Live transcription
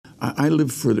I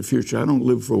live for the future. I don't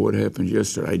live for what happened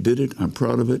yesterday. I did it. I'm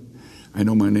proud of it. I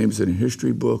know my name's in a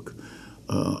history book.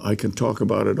 I can talk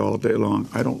about it all day long.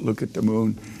 I don't look at the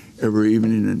moon every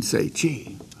evening and say,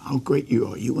 gee, how great you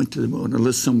are. You went to the moon.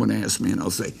 Unless someone asks me, and I'll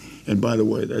say, and by the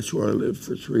way, that's where I lived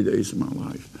for 3 days of my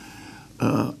life.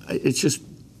 It's just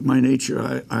my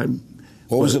nature.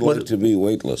 What was it like to be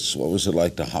weightless? What was it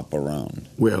like to hop around?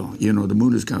 Well, you know, the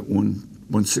moon has got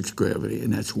 1/6 gravity,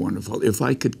 and that's wonderful. If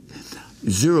I could,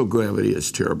 zero gravity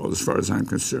is terrible as far as I'm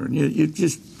concerned. You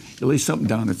lay something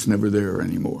down, it's never there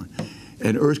anymore.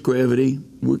 And Earth gravity,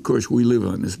 of course, we live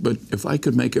on this, but if I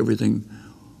could make everything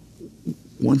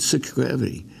 1/6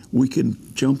 gravity, we can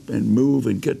jump and move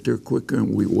and get there quicker,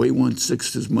 and we weigh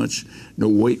 1/6 as much. No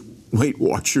Weight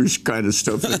Watchers kind of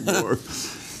stuff anymore.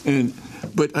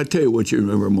 But I tell you what you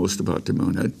remember most about the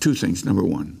moon. Two things. Number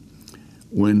one,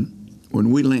 when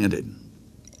we landed,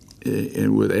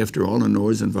 and after all the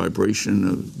noise and vibration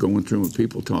of going through and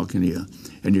people talking to you,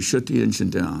 and you shut the engine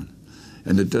down,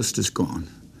 and the dust is gone,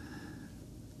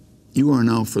 you are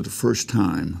now for the first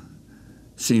time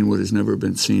seeing what has never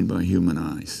been seen by human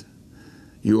eyes.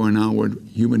 You are now what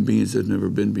human beings have never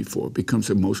been before. It becomes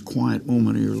the most quiet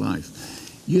moment of your life.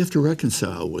 You have to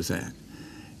reconcile with that.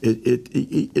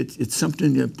 It's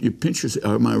something that you pinch yourself.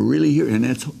 Am I really here? And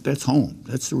that's home.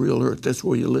 That's the real Earth. That's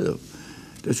where you live.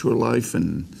 That's where life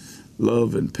and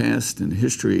love and past and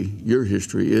history, your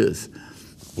history, is.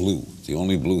 Blue, the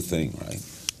only blue thing, right?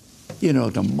 You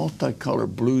know, the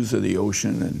multicolored blues of the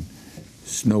ocean and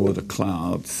snow of the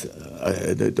clouds,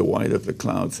 the white of the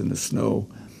clouds and the snow.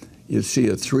 You see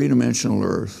a three-dimensional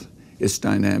Earth. It's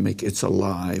dynamic. It's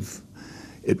alive.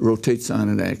 It rotates on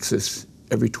an axis.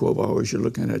 Every 12 hours, you're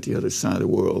looking at the other side of the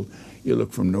world. You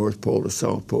look from North Pole to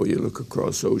South Pole. You look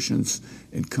across oceans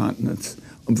and continents.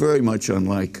 I'm very much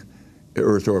unlike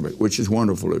Earth orbit, which is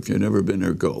wonderful. If you've never been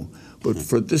there, go.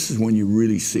 But this is when you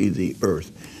really see the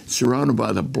Earth, surrounded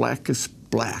by the blackest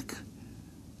black,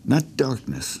 not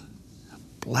darkness,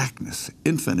 blackness,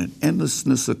 infinite,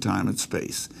 endlessness of time and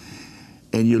space.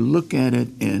 And you look at it,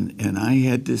 and I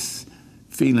had this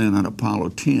feeling on Apollo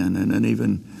 10, and then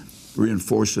even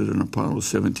reinforced it in Apollo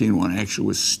 17 when I actually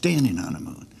was standing on the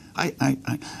moon.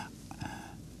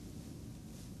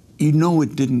 You know,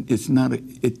 it didn't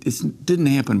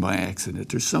happen by accident.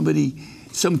 There's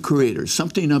some creator,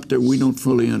 something up there we don't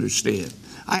fully understand.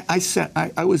 I sat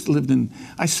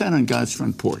on God's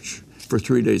front porch for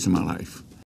 3 days of my life.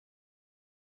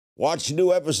 Watch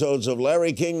new episodes of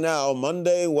Larry King Now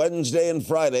Monday, Wednesday, and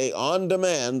Friday on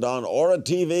demand on Aura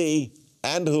TV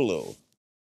and Hulu.